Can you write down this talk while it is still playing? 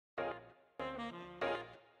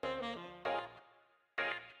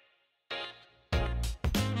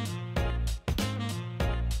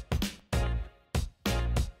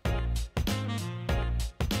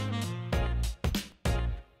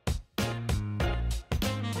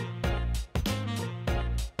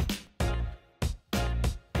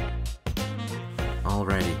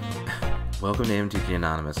Alrighty, welcome to MTG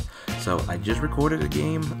Anonymous. So I just recorded a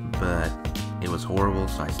game, but it was horrible,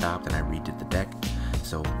 so I stopped and I redid the deck.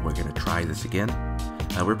 So we're gonna try this again.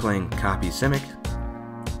 We're playing Copy Simic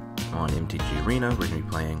on MTG Arena. We're gonna be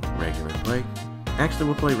playing regular play. Actually,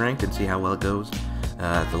 we'll play ranked and see how well it goes.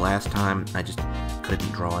 The last time I just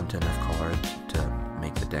couldn't draw into enough cards to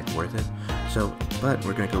make the deck worth it. So, but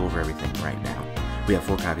we're gonna go over everything right now. We have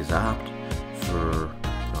 4 copies to opt for.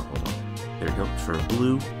 There we go. For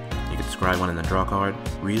blue, you can scry one and then draw a card.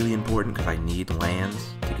 Really important because I need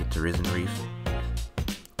lands to get to Risen Reef.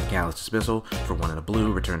 Callous Dismissal for 1 and a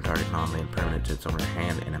blue. Return target non-land permanent to its owner's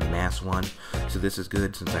hand and amass 1. So this is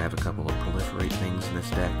good since I have a couple of proliferate things in this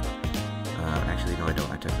deck. Actually, no, I don't.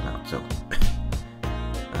 I took them out. So,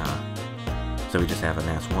 so we just have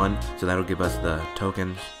amass 1. So that'll give us the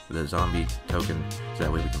tokens, the zombie token, so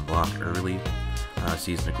that way we can block early.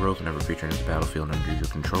 Season of Growth, whenever a creature enters the battlefield under your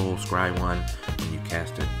control, scry 1. When you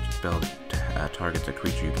cast a spell that targets a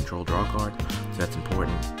creature you control, draw a card. So that's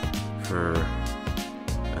important for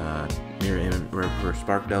mirror image, for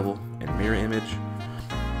Spark Double and Mirror Image,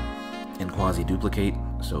 and Quasi Duplicate.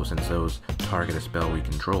 So since those target a spell we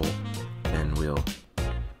control, then we'll.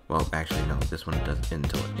 Well, actually no, this one doesn't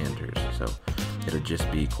until it enters. So it'll just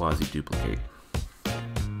be Quasi Duplicate.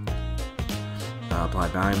 Apply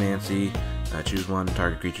Biomancy. Choose one,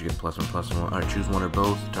 target creature gets +1/+1, or choose one or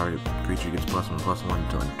both, target creature gets +1/+1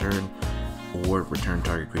 until end turn, or return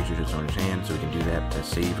target creature to its owner's hand, so we can do that to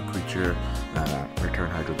save a creature,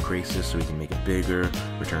 return Hydrocrisis so we can make it bigger,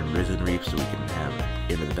 return Risen Reef so we can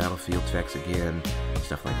have into the battlefield effects again,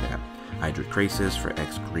 stuff like that. Hydrocrisis for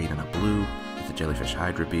X green and a blue, it's a Jellyfish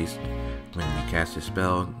Hydra Beast. When you cast a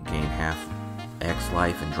spell, gain half X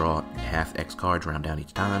life and draw half X cards, round down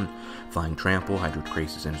each time. Flying Trample,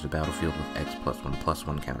 Hydrocrisis enters the battlefield with X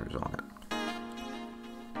 +1/+1 counters on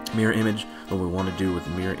it. Mirror Image, what we want to do with the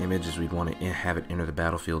Mirror Image is we want to have it enter the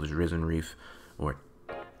battlefield as Risen Reef, or,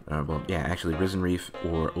 well, yeah, actually Risen Reef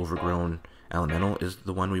or Overgrown Elemental is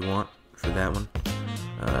the one we want for that one.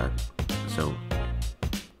 So,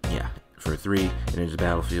 yeah, for 3, it enters the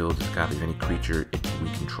battlefield as a copy of any creature we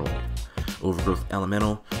control. Overgrowth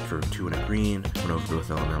Elemental for 2 and a green. When Overgrowth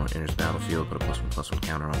Elemental enters the battlefield, put a +1/+1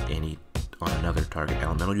 counter on another target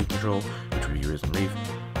elemental you control, which would be Risen Reef,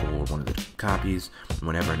 or one of the copies.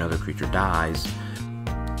 Whenever another creature dies,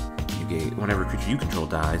 whenever a creature you control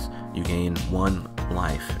dies, you gain 1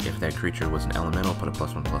 life. If that creature was an elemental, put a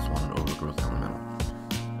 +1/+1 on Overgrowth Elemental.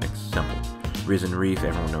 It's simple. Risen Reef,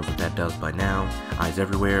 everyone knows what that does by now. Eyes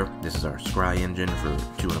Everywhere, this is our scry engine for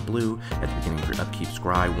 2 and a blue. At the beginning of your upkeep,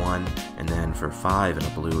 scry 1, and then for 5 and a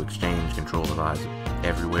blue, exchange control of Eyes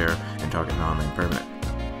Everywhere and target non-land permanent.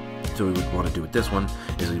 So what we would want to do with this one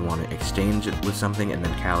is we want to exchange it with something and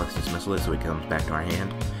then Callous Dismissal it so it comes back to our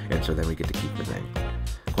hand, and so then we get to keep the thing.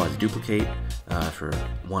 Quasi Duplicate, for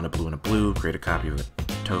 1 a blue and a blue, create a copy of a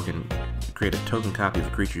token. Create a token copy of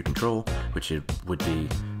a creature you control, which would be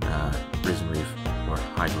Risen Reef or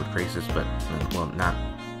Hydrocrisis, but, well, not,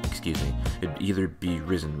 excuse me, it'd either be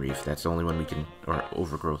Risen Reef, that's the only one we can, or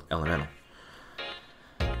Overgrowth Elemental.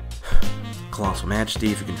 Colossal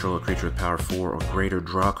Majesty, if you control a creature with power 4 or greater,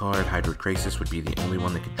 draw a card. Hydrocrisis would be the only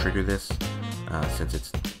one that could trigger this, since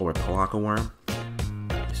it's, or Palaka Worm.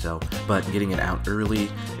 So, but getting it out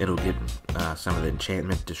early, it'll get some of the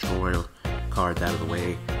enchantment destroy cards out of the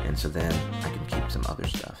way, and so then I can keep some other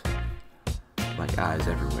stuff, like Eyes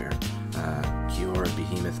Everywhere. Kiora,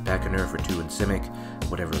 Behemoth, Beckoner for 2 and Simic,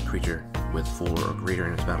 whatever creature with 4 or greater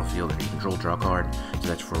in its battlefield and you control, draw a card. So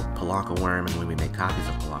that's for Palaka Worm, and when we make copies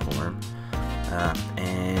of Palaka Worm.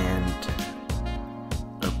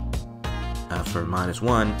 For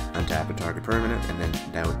 -1, untap a target permanent, and then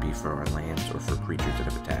that would be for our lands or for creatures that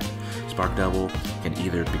have attacked. Spark Double can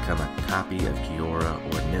either become a copy of Kiora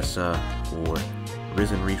or Nissa or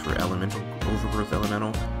Risen Reef or Elemental Overgrowth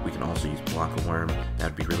Elemental. We can also use Palaka Worm. That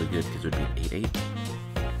would be really good because it would be 8/8.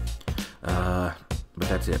 But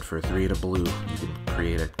that's it. For 3 and a blue, you can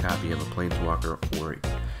create a copy of a Planeswalker or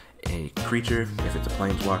a creature. If it's a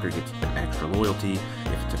Planeswalker, it gets an extra loyalty.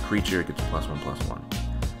 If it's a creature, it gets +1/+1.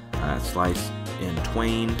 Slice in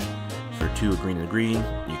Twain for 2 a green and a green.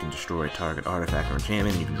 You can destroy a target artifact or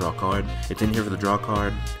enchantment, and you can draw a card. It's in here for the draw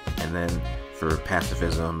card, and then for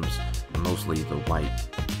pacifisms, mostly the white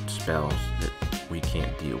spells that we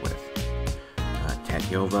can't deal with.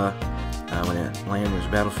 Tatyova, when a land enters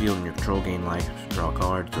the battlefield and your control gain life, draw a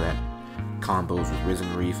card, so that combos with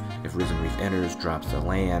Risen Reef. If Risen Reef enters, drops a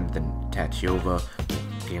land, then Tatyova will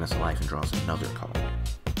gain us a life and draw us another card.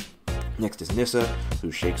 Next is Nissa,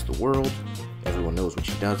 who shakes the world. Everyone knows what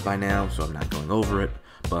she does by now, so I'm not going over it,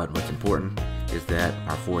 but what's important is that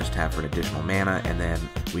our 4 is tapped for an additional mana, and then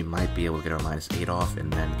we might be able to get our -8 off,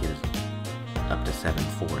 and then get up to 7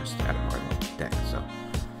 forest out of our deck. So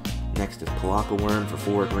next is Palaka Worm for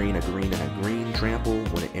 4 green, a green, and a green trample.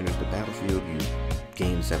 When it enters the battlefield, you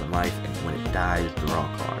gain 7 life, and when it dies, draw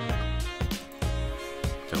a card.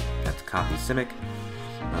 So that's copy Simic.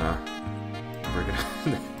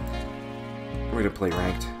 We're gonna play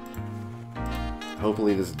ranked.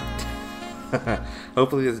 Hopefully this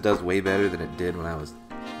hopefully this does way better than it did when I was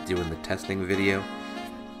doing the testing video.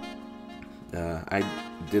 I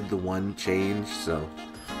did the one change, so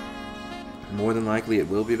more than likely it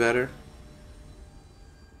will be better.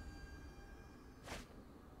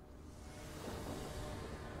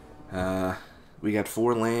 We got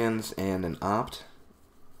 4 lands and an opt.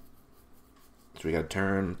 So we got a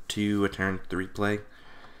turn 2, a turn 3 play,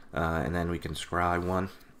 and then we can scry 1.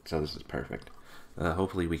 So this is perfect.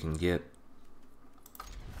 Hopefully we can get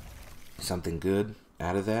something good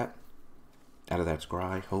out of that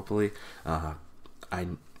scry, hopefully. I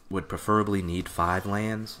would preferably need 5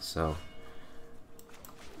 lands, so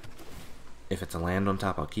if it's a land on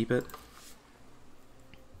top, I'll keep it.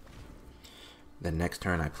 Then next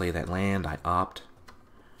turn I play that land, I opt.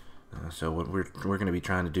 So what we're going to be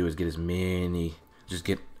trying to do is get as many, just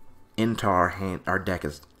get into our deck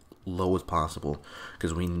as low as possible,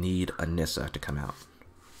 because we need a Nissa to come out.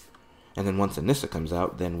 And then once a Nissa comes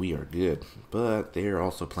out, then we are good. But they're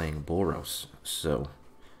also playing Boros, so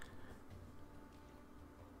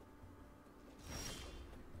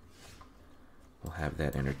we'll have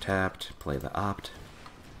that enter tapped, play the opt.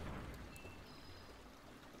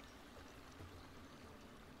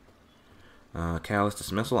 Callous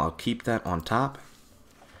Dismissal, I'll keep that on top.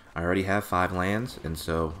 I already have 5 lands, and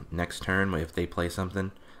so next turn, if they play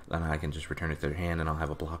something, then I can just return it to their hand and I'll have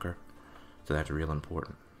a blocker. So that's real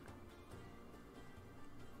important.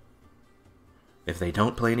 If they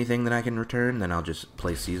don't play anything that I can return, then I'll just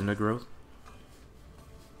play Season of Growth.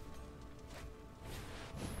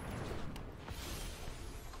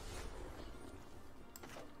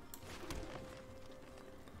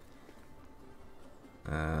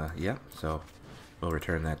 Yeah, so we'll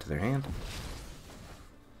return that to their hand.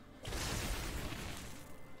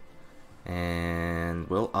 And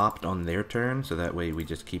we'll opt on their turn, so that way we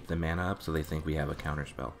just keep the mana up so they think we have a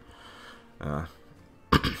counterspell. And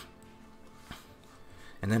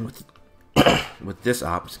then with this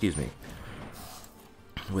opt, excuse me,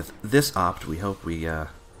 with this opt, we hope we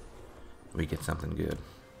get something good.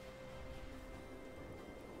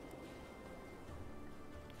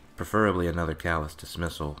 Preferably another Callous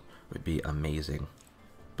Dismissal would be amazing,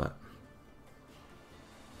 but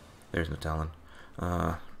there's no telling.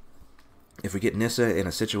 If we get Nissa in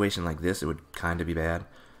a situation like this, it would kind of be bad.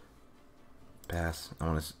 Pass. I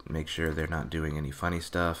want to make sure they're not doing any funny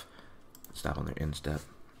stuff. Stop on their instep.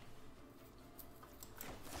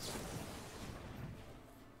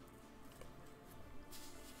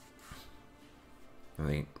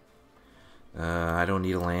 I don't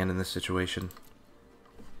need a land in this situation.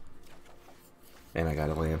 And I got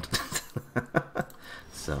a land.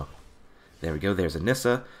 So, there we go. There's a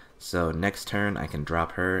Nissa. So, next turn I can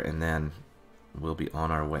drop her, and then we'll be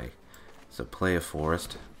on our way. So, play a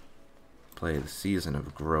forest. Play the Season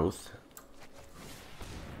of Growth.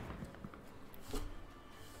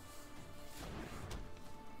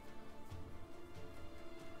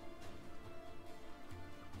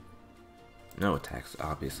 No attacks,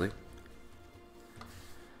 obviously.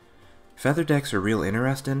 Feather decks are real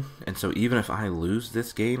interesting, and so even if I lose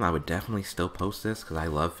this game, I would definitely still post this, because I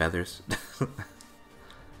love feathers.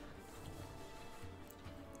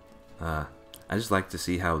 I just like to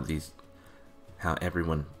see how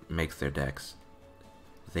everyone makes their decks.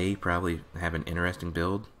 They probably have an interesting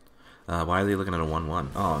build. Why are they looking at a 1/1?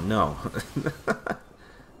 Oh, no.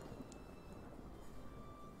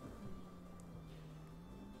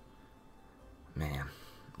 Man.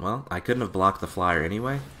 Well, I couldn't have blocked the flyer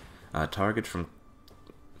anyway. Target from...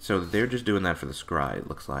 So they're just doing that for the scry, it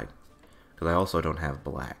looks like. Because I also don't have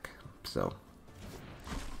black. So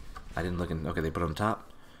I didn't look in... Okay, they put it on top.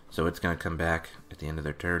 So it's going to come back at the end of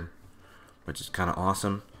their turn, which is kind of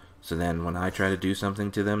awesome. So then when I try to do something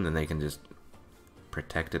to them, then they can just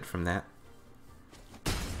protect it from that.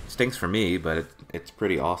 Stinks for me, but it's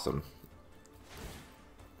pretty awesome.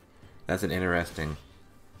 That's an interesting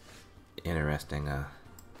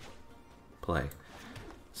play.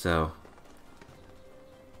 So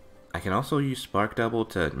I can also use Spark Double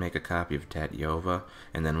to make a copy of Tatyova,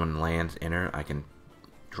 and then when lands enter, I can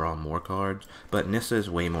draw more cards. But Nissa is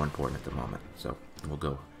way more important at the moment, so we'll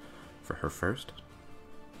go for her first.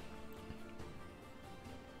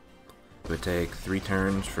 would take 3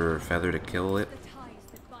 turns for Feather to kill it.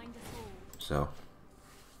 So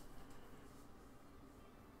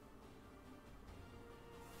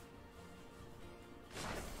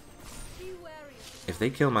if they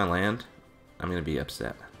kill my land, I'm gonna be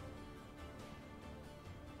upset.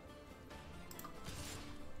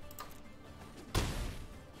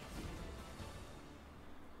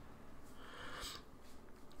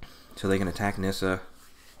 So they can attack Nissa.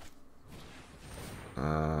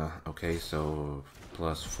 Okay, so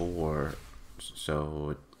 +4.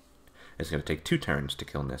 So it's going to take 2 turns to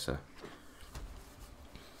kill Nissa.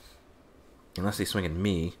 Unless they swing at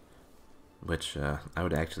me, which I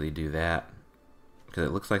would actually do that. Because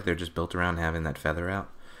it looks like they're just built around having that feather out.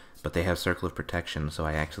 But they have Circle of Protection, so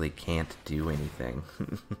I actually can't do anything.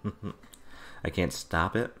 I can't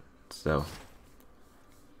stop it, so...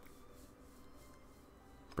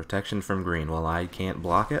 Protection from green. Well, I can't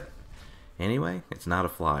block it. Anyway, it's not a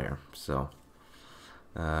flyer, so...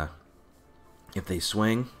 if they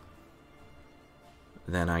swing,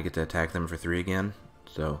 then I get to attack them for 3 again.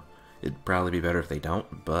 So, it'd probably be better if they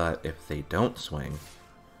don't, but if they don't swing,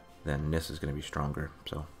 then this is going to be stronger,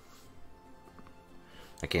 so...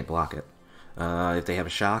 I can't block it. If they have a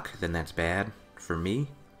shock, then that's bad for me.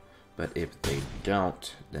 But if they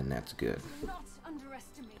don't, then that's good.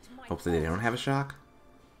 Hopefully they don't have a shock.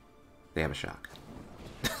 They have a shock.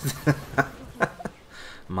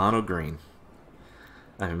 Mono green.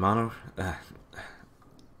 I mean, mono...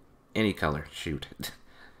 any color. Shoot.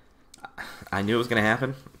 I knew it was going to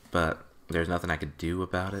happen, but there's nothing I could do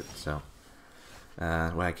about it, so...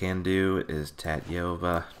 what I can do is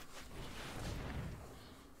Tatyova.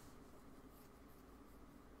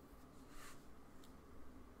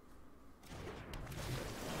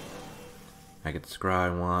 I could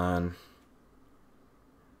scry 1.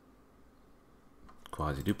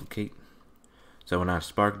 Quasi-duplicate. So when I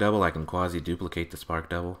spark double, I can quasi-duplicate the spark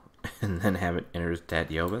double and then have it enter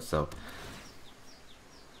Tatyova, so...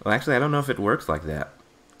 Well, actually, I don't know if it works like that.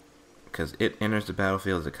 Because it enters the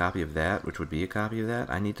battlefield as a copy of that, which would be a copy of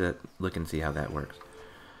that. I need to look and see how that works.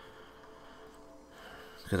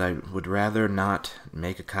 Because I would rather not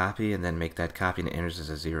make a copy and then make that copy and it enters as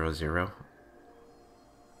a 0/0.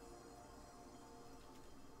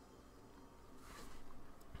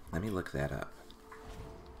 Let me look that up.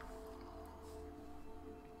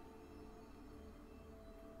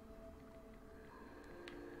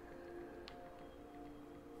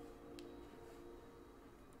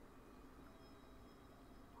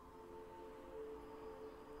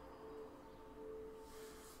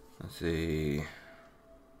 Let's see.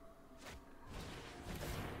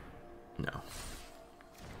 No.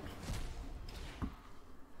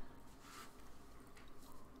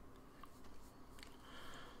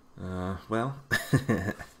 Well,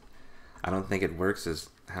 I don't think it works as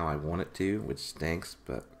how I want it to, which stinks,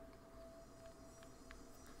 but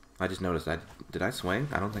I just noticed did I swing?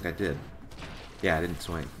 I don't think I did. Yeah, I didn't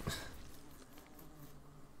swing.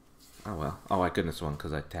 Oh well. Oh, I couldn't have swung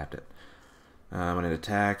because I tapped it. When it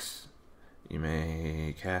attacks, you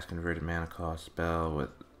may cast converted mana cost spell with...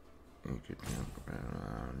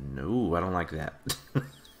 no, I don't like that.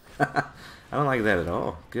 I don't like that at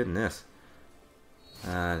all. Goodness.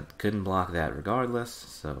 Couldn't block that regardless,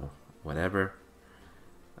 so whatever.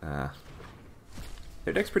 Their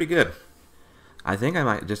deck's pretty good. I think I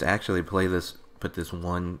might just actually play this, put this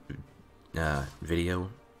one video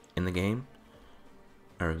in the game.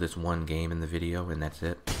 Or this one game in the video, and that's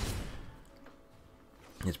it.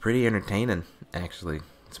 It's pretty entertaining, actually.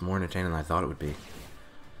 It's more entertaining than I thought it would be.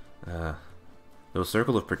 Those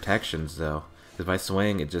Circle of Protections, though. If I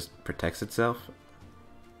swing, it just protects itself,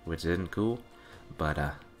 which isn't cool. But,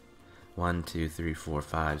 1, 2, 3, 4,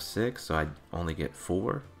 5, 6, so I'd only get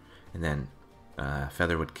 4. And then,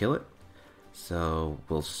 Feather would kill it. So,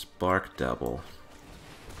 we'll Spark Double.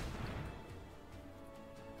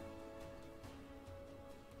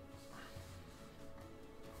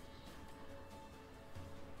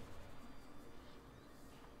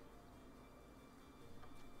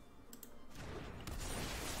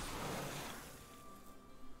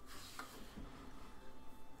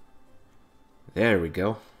 There we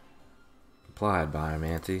go. Applied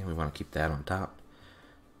Biomancy. We want to keep that on top.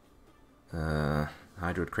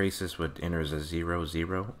 Hydroid Krasis would enter as a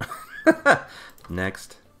 0/0.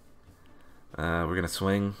 Next. We're going to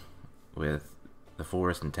swing with the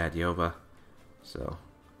Forest and Tatyova. So,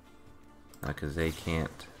 because they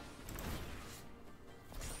can't.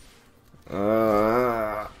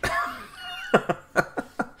 I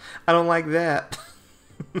don't like that.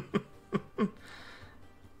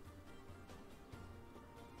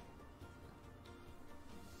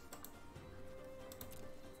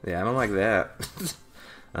 Yeah, I don't like that.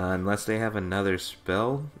 Unless they have another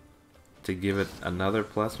spell to give it another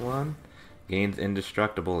 +1. Gains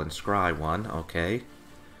indestructible and scry 1. Okay.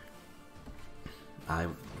 I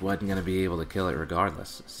wasn't going to be able to kill it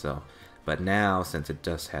regardless. So, but now, since it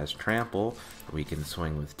just has trample, we can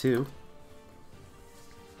swing with 2.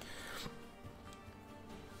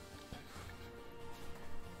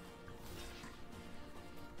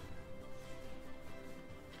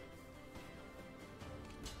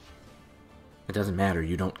 It doesn't matter,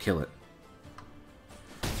 you don't kill it.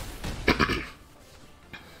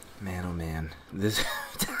 Man, oh man. This...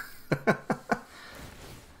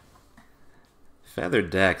 Feather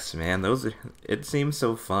decks, man. Those are... It seems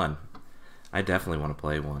so fun. I definitely want to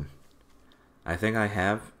play one. I think I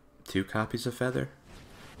have 2 copies of Feather.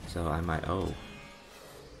 So I might... Oh.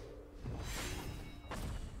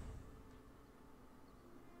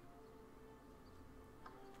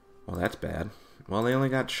 Well, that's bad. Well, they only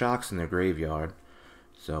got shocks in their graveyard,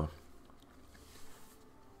 so...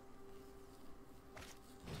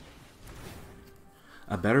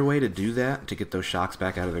 A better way to do that, to get those shocks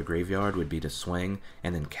back out of their graveyard, would be to swing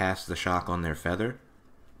and then cast the shock on their Feather.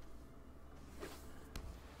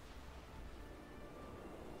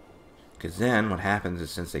 Because then what happens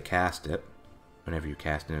is, since they cast it, whenever you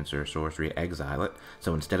cast an insert sorcery, exile it.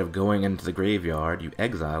 So instead of going into the graveyard, you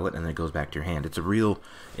exile it and then it goes back to your hand. It's a real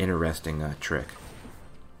interesting trick.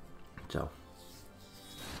 So,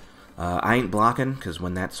 I ain't blocking, because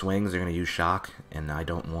when that swings, they're going to use shock, and I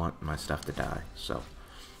don't want my stuff to die. So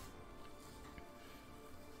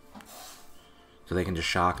they can just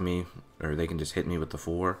shock me, or they can just hit me with the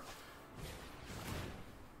 4.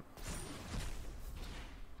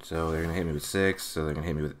 So they're going to hit me with 6, so they're going to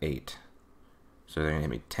hit me with 8. So they're going to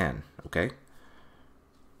hit me 10, okay?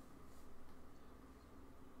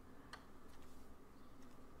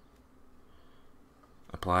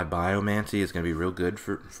 Apply Biomancy is going to be real good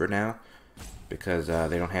for now, because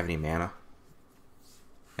they don't have any mana,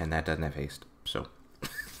 and that doesn't have haste, so.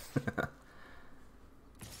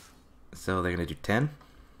 So they're going to do 10.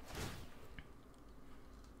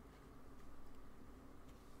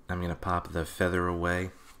 I'm going to pop the Feather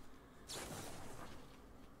away.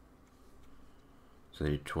 So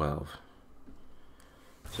they do 12.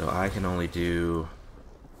 So I can only do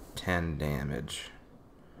 10 damage.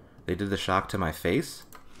 They did the shock to my face,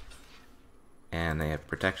 and they have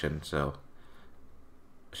protection, so...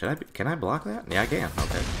 Can I block that? Yeah, I can.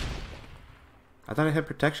 Okay. I thought I had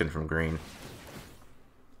protection from green.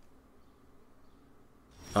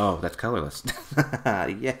 Oh, that's colorless.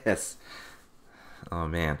 Yes! Oh,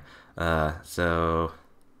 man. So...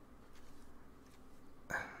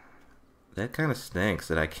 That kind of stinks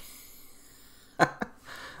that I can't...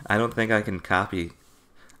 I don't think I can copy...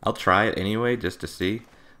 I'll try it anyway, just to see.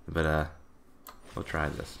 But, we'll try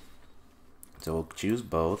this. So we'll choose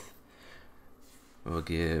both. We'll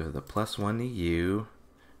give the +1 to you.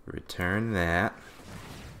 Return that.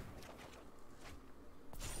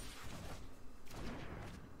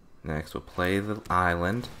 Next, we'll play the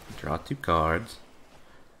island. Draw 2 cards.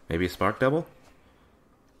 Maybe a Spark Double.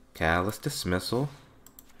 Callous Dismissal.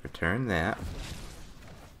 Return that.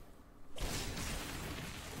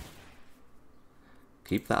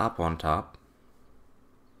 Keep the op on top.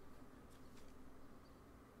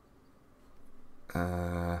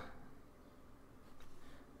 I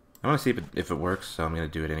want to see if it works, so I'm going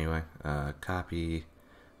to do it anyway. Copy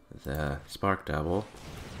the Spark Double.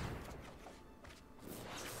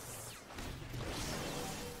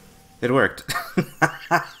 It worked.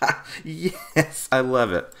 Yes, I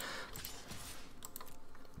love it.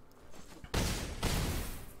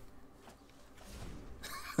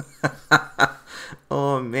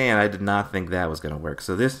 Oh man, I did not think that was going to work.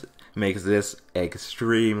 So this makes this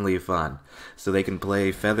extremely fun. So they can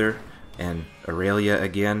play Feather and Aurelia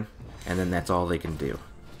again, and then that's all they can do.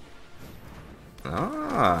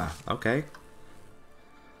 Ah, okay.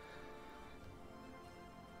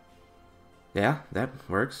 Yeah, that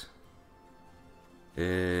works.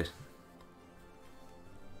 So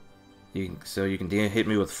you can hit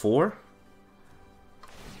me with 4.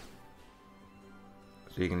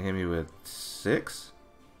 So you can hit me with 6,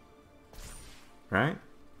 right?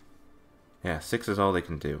 Yeah, 6 is all they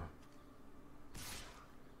can do.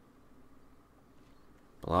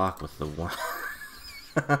 Block with the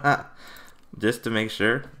 1. Just to make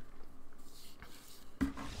sure.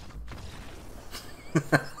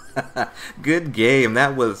 Good game.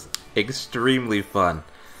 That was extremely fun.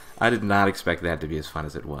 I did not expect that to be as fun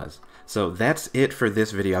as it was. So that's it for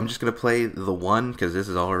this video. I'm just going to play the 1 because this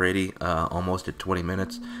is already almost at 20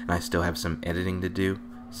 minutes and I still have some editing to do.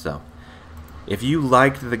 So If you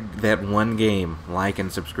liked that one game, like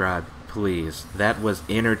and subscribe, please. That was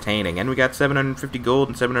entertaining. And we got 750 gold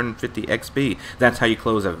and 750 XP. That's how you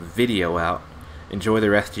close a video out. Enjoy the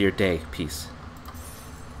rest of your day. Peace.